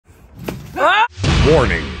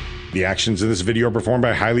Warning. The actions in this video are performed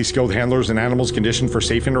by highly skilled handlers and animals conditioned for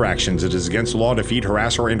safe interactions. It is against the law to feed,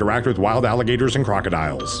 harass, or interact with wild alligators and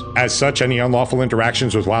crocodiles. As such, any unlawful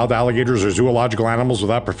interactions with wild alligators or zoological animals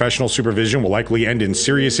without professional supervision will likely end in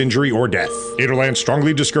serious injury or death. Gatorland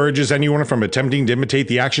strongly discourages anyone from attempting to imitate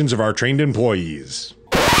the actions of our trained employees.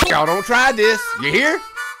 Y'all don't try this, you hear?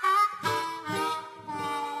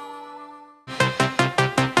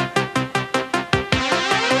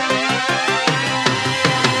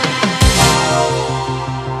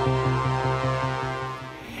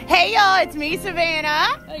 Hey y'all, it's me,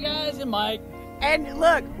 Savannah. Hey guys, and Mike. And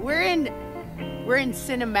look, we're in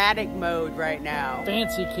cinematic mode right now.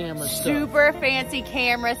 Fancy camera stuff. Super fancy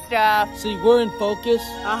camera stuff. See, we're in focus.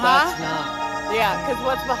 That's not. Yeah, because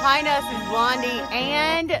what's behind us is Blondie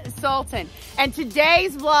and Sultan. And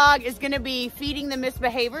today's vlog is going to be feeding the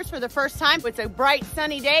misbehaviors for the first time. It's a bright,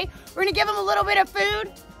 sunny day. We're going to give them a little bit of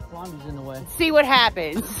food. Blondie's in the way. See what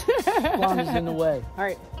happens. Blondie's in the way. All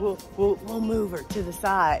right, we'll move her to the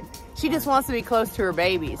side. She just wants to be close to her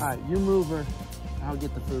babies. All right, you move her. I'll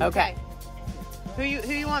get the food. Okay. Who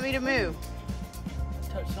you want me to move?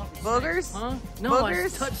 Touch something. Boogers? Stinks. Huh? No,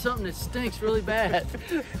 Boogers? I touched something that stinks really bad.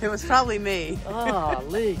 It was probably me. Ah,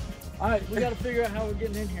 Lee. All right, we got to figure out how we're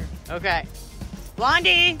getting in here. Okay.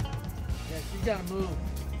 Blondie. Yeah, she's got to move.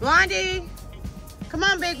 Blondie. Come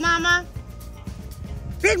on, Big Mama.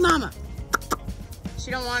 Big Mama.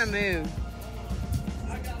 She don't want to move.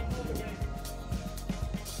 I got to move again.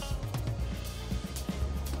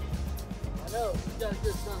 I know, she's got a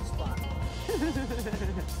good sunspot.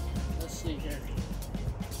 Let's see here.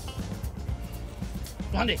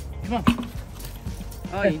 Blondie, come on.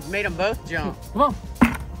 Oh, you made them both jump. Come on.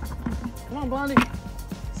 Come on, Blondie.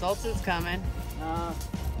 Sultan's coming.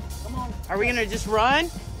 Come on. Are we gonna just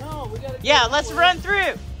run? No, we gotta. Yeah, let's run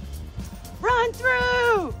through. Run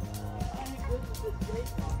through.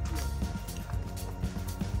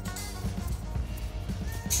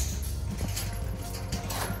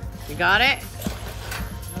 You got it?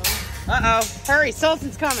 No. Uh-oh. Hurry,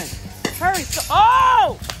 Sultan's coming. Hurry.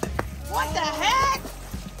 Oh! What the heck?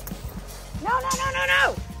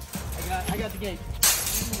 No. I got the gate.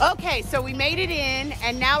 Okay, so we made it in,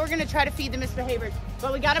 and now we're gonna try to feed the misbehaviors.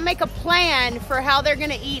 But we gotta make a plan for how they're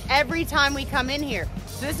gonna eat every time we come in here.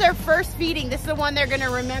 So this is our first feeding. This is the one they're gonna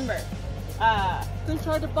remember. They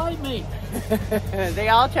tried to bite me. They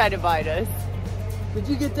all tried to bite us. Did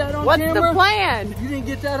you get that on What's camera? the plan? You didn't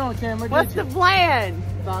get that on camera, What's did the you? plan?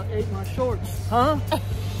 About ate my shorts. Huh?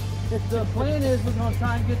 The plan is we're going to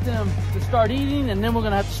try and get them to start eating, and then we're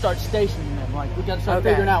going to have to start stationing them. Like, we got to start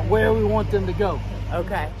figuring out where we want them to go.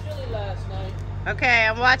 Okay. Chilly last night. Okay,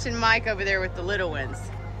 I'm watching Mike over there with the little ones.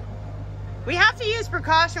 We have to use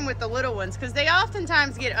precaution with the little ones because they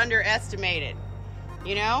oftentimes get underestimated,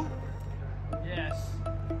 you know? Yes.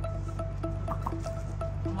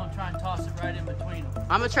 I'm going to try and toss it right in between them.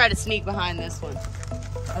 I'm gonna try to sneak behind this one.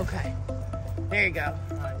 Okay, there you go.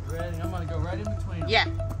 All right, you ready? I'm going to go right in between them. Yeah.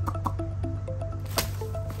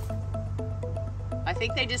 I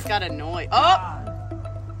think they just got annoyed. Oh,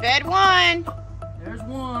 fed one. There's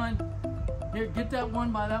one. Here, get that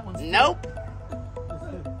one by that one. Nope.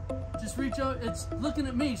 Just reach out. It's looking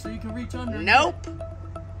at me, so you can reach under. Nope.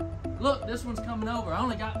 Look, this one's coming over. I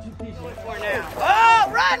only got 2 pieces. For now.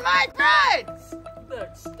 Oh, run, Mike, run! You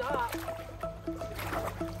better stop.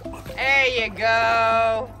 There you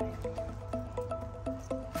go.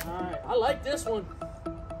 All right, I like this one.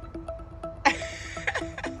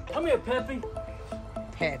 Come here, Peppy.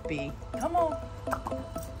 Peppy. Come on.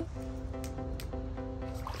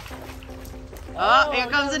 Oh, here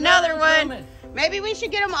comes another one. coming. Maybe we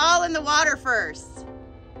should get them all in the water first.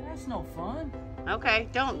 That's no fun. Okay,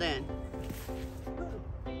 don't then.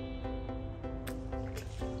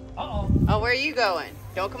 Uh-oh. Oh, where are you going?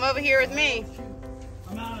 Don't come over here with me.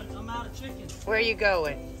 I'm out of chicken. Where are you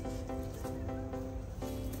going?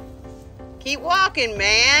 Keep walking,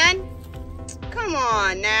 man. Come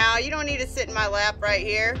on now. You don't need to sit in my lap right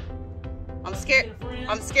here. I'm scared.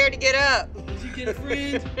 I'm scared to get up. Did you get a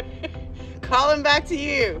friend? Calling back to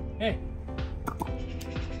you. Hey.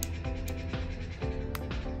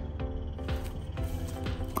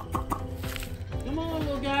 Come on,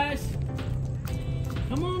 little guys.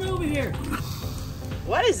 Come on over here.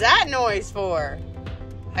 What is that noise for?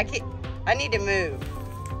 I need to move.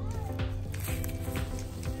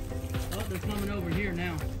 Oh, they're coming over here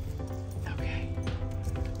now. Okay.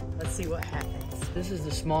 Let's see what happens. This is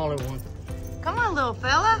the smaller one. Come on, little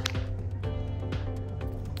fella.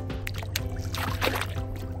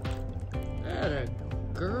 Atta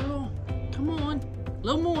girl. Come on. A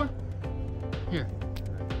little more. Here.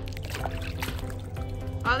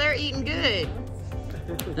 Oh, they're eating good.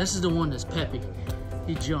 This is the one that's peppy.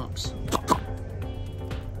 He jumps.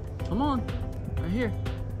 Come on, right here.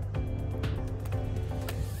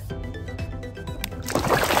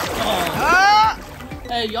 Oh!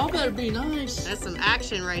 Hey, y'all better be nice. That's some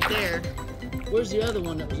action right there. Where's the other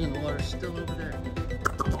one that was in the water? Still over there.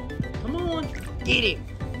 Come on. Get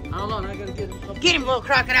him. Hold on, I gotta get him. Get him, little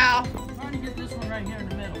crocodile. I'm trying to get this one right here in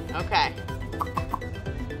the middle. Okay.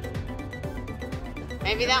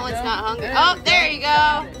 Maybe that one's go. not hungry. There Oh, we there go. you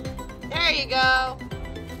Got go. it. There you go.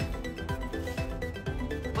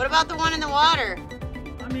 What about the one in the water?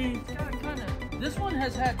 I mean, it's got kind of. This one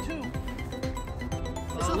has had two.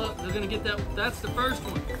 Oh, look, they're gonna get that. That's the first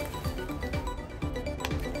one.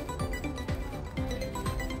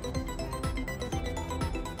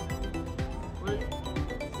 What?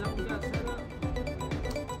 Is that one got set up?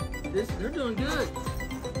 They're doing good.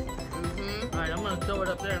 Mm-hmm. All right, I'm gonna throw it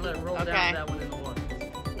up there and let it roll Okay. down that one in the water.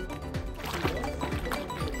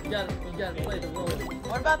 You gotta play the role.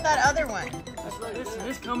 What about that other one? Listen,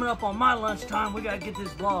 it's coming up on my lunchtime. We gotta get this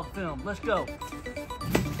vlog filmed. Let's go.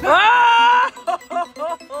 Ah!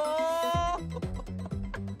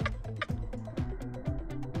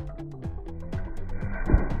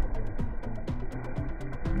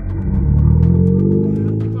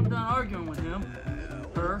 I'm done arguing with him.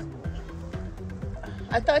 Her.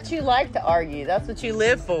 I thought you liked to argue. That's what you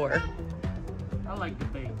live for. I like the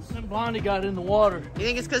baits. And Blondie got in the water. You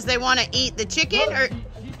think it's because they want to eat the chicken, Look,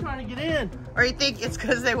 she's trying to get in. or you think it's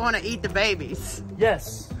because they want to eat the babies?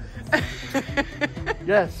 Yes.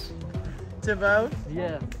 Yes. To both?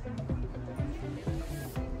 Yeah.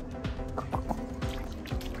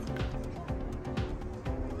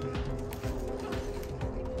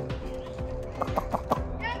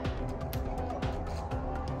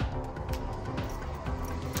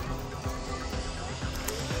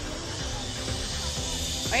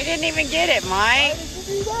 I didn't even get it, Mike.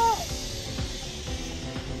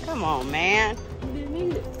 Come on, man. You didn't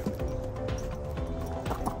eat it.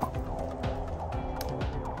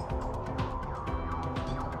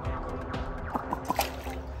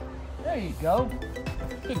 There you go.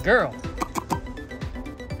 Good girl.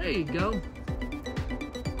 There you go.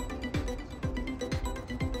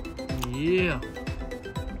 Yeah.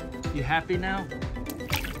 You happy now?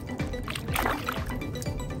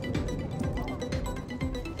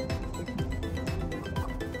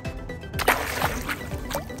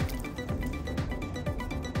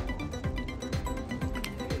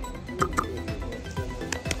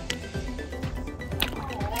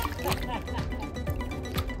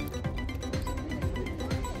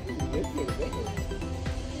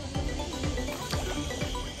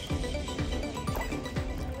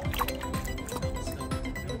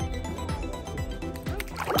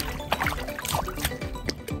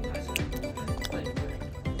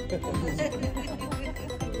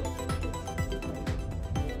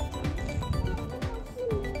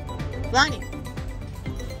 Blondie,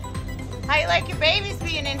 how you like your babies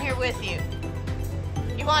being in here with you?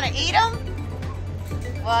 You want to eat them?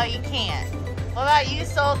 Well, you can't. What about you,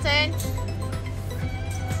 Sultan?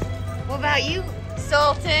 What about you,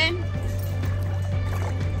 Sultan?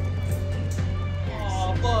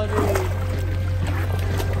 Oh, buddy.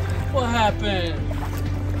 What happened?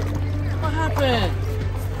 What happened?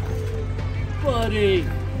 Buddy.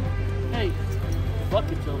 Hey, the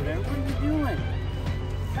bucket's over there. What are you doing?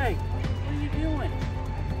 Hey, what are you doing?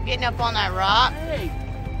 Getting up on that rock. Hey.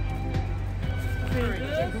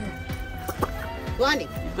 Blondie. You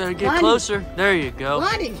better get Blondie. closer. There you go.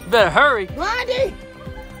 Blondie. You better hurry. Blondie.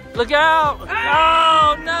 Look out.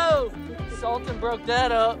 Oh, no. Sultan broke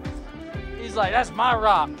that up. He's like, that's my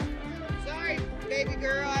rock. Sorry, baby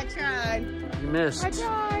girl. I tried. You missed. I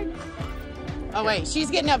tried. Oh, wait.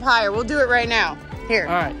 She's getting up higher. We'll do it right now. Here.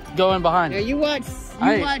 All right, go in behind Now, you. you watch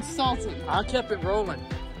Sultan. I kept it rolling.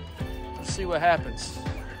 Let's see what happens.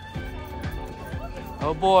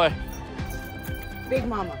 Oh boy. Big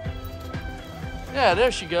mama. Yeah,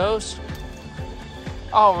 there she goes.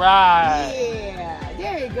 All right. Yeah.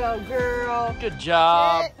 There you go, girl. Good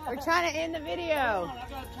job. We're trying to end the video. I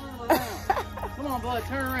gotta turn around. Come on, bud,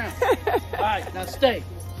 turn around. All right, now stay.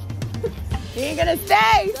 He ain't gonna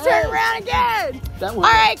stay. Turn around again. That All one.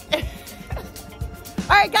 right.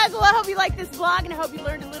 All right, guys. Well, I hope you liked this vlog, and I hope you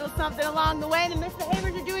learned a little something along the way. The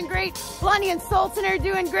misbehaviors are doing great. Blondie and Sultan are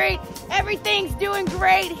doing great. Everything's doing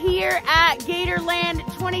great here at Gatorland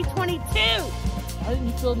 2022. Why didn't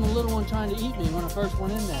you film the little one trying to eat me when I first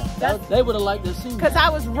went in there? That's- They would have liked to see me. Because I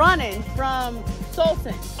was running from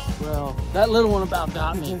Sultan. Well, that little one about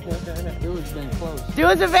got me. It was been close. Do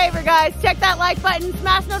us a favor, guys. Check that like button.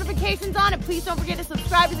 Smash notifications on it. Please don't forget to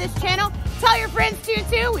subscribe to this channel. Tell your friends to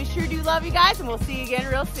too. We sure do do love you guys, and we'll see you again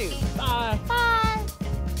real soon. Bye. Bye.